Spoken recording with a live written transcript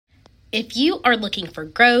If you are looking for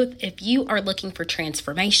growth, if you are looking for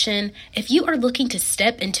transformation, if you are looking to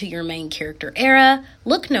step into your main character era,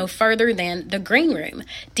 look no further than The Green Room.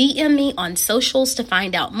 DM me on socials to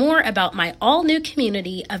find out more about my all-new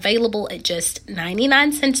community available at just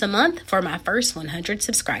 99 cents a month for my first 100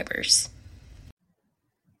 subscribers.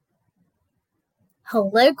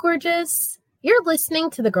 Hello, gorgeous. You're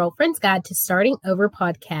listening to the Girlfriend's Guide to Starting Over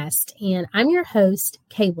podcast, and I'm your host,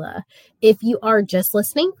 Kayla. If you are just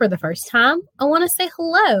listening for the first time, I want to say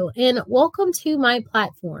hello and welcome to my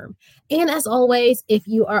platform. And as always, if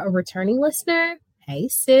you are a returning listener, hey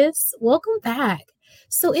sis, welcome back.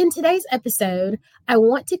 So in today's episode, I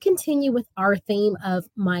want to continue with our theme of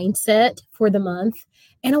mindset for the month,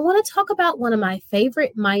 and I want to talk about one of my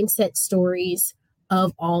favorite mindset stories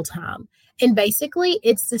of all time. And basically,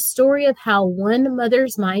 it's the story of how one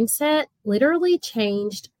mother's mindset literally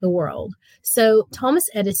changed the world. So Thomas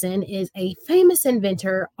Edison is a famous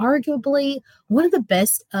inventor, arguably one of the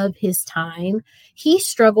best of his time. He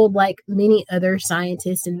struggled like many other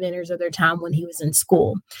scientists, inventors of their time when he was in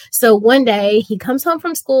school. So one day he comes home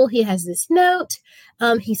from school. He has this note.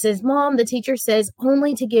 He says, "Mom, the teacher says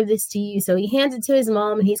only to give this to you." So he hands it to his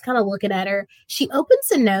mom and he's kind of looking at her. She opens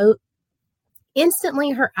the note.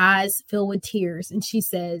 Instantly, her eyes fill with tears, and she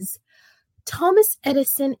says, "Thomas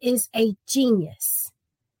Edison is a genius.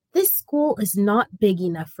 This school is not big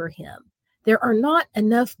enough for him. There are not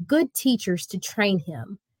enough good teachers to train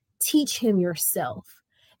him. Teach him yourself."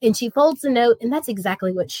 And she folds the note, and that's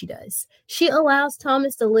exactly what she does. She allows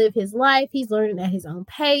Thomas to live his life. He's learning at his own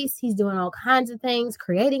pace. He's doing all kinds of things,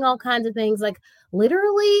 creating all kinds of things, like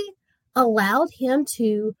literally allowed him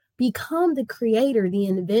to become the creator, the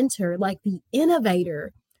inventor, like the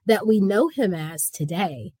innovator that we know him as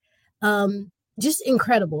today. Just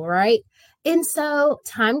incredible, right? And so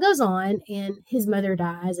time goes on and his mother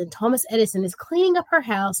dies and Thomas Edison is cleaning up her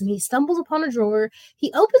house and he stumbles upon a drawer.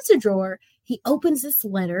 He opens the drawer. He opens this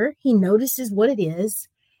letter. He notices what it is.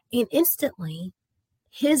 And instantly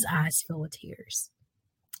his eyes fill with tears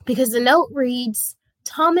because the note reads,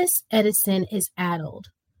 "Thomas Edison is addled.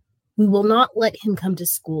 We will not let him come to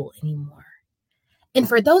school anymore." And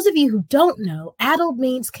for those of you who don't know, addled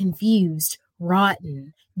means confused,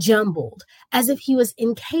 rotten, jumbled, as if he was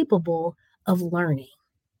incapable of learning.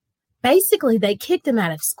 Basically, they kicked him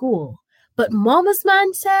out of school. But Mama's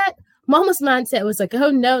mindset was like, "Oh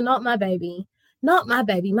no, not my baby. Not my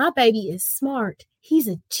baby. My baby is smart. He's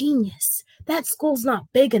a genius. That school's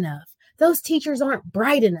not big enough. Those teachers aren't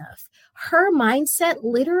bright enough." Her mindset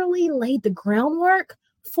literally laid the groundwork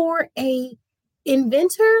for a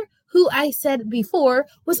inventor who I said before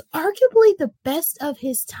was arguably the best of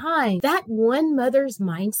his time. That one mother's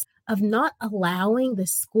mindset of not allowing the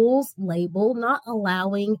school's label, not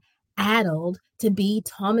allowing addled to be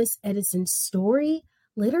Thomas Edison's story,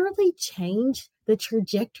 literally changed the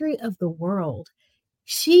trajectory of the world.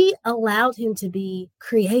 She allowed him to be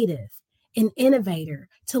creative, an innovator,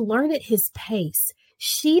 to learn at his pace.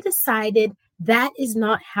 She decided that is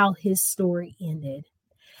not how his story ended.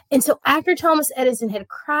 And so after Thomas Edison had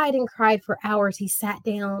cried and cried for hours, he sat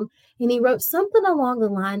down and he wrote something along the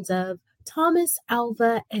lines of, "Thomas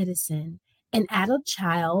Alva Edison, an addled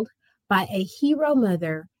child by a hero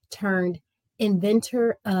mother turned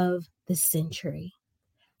inventor of the century."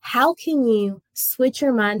 How can you switch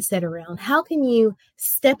your mindset around? How can you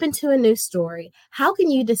step into a new story? How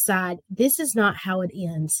can you decide this is not how it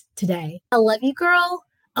ends today? I love you, girl.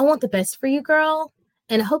 I want the best for you, girl.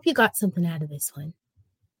 And I hope you got something out of this one.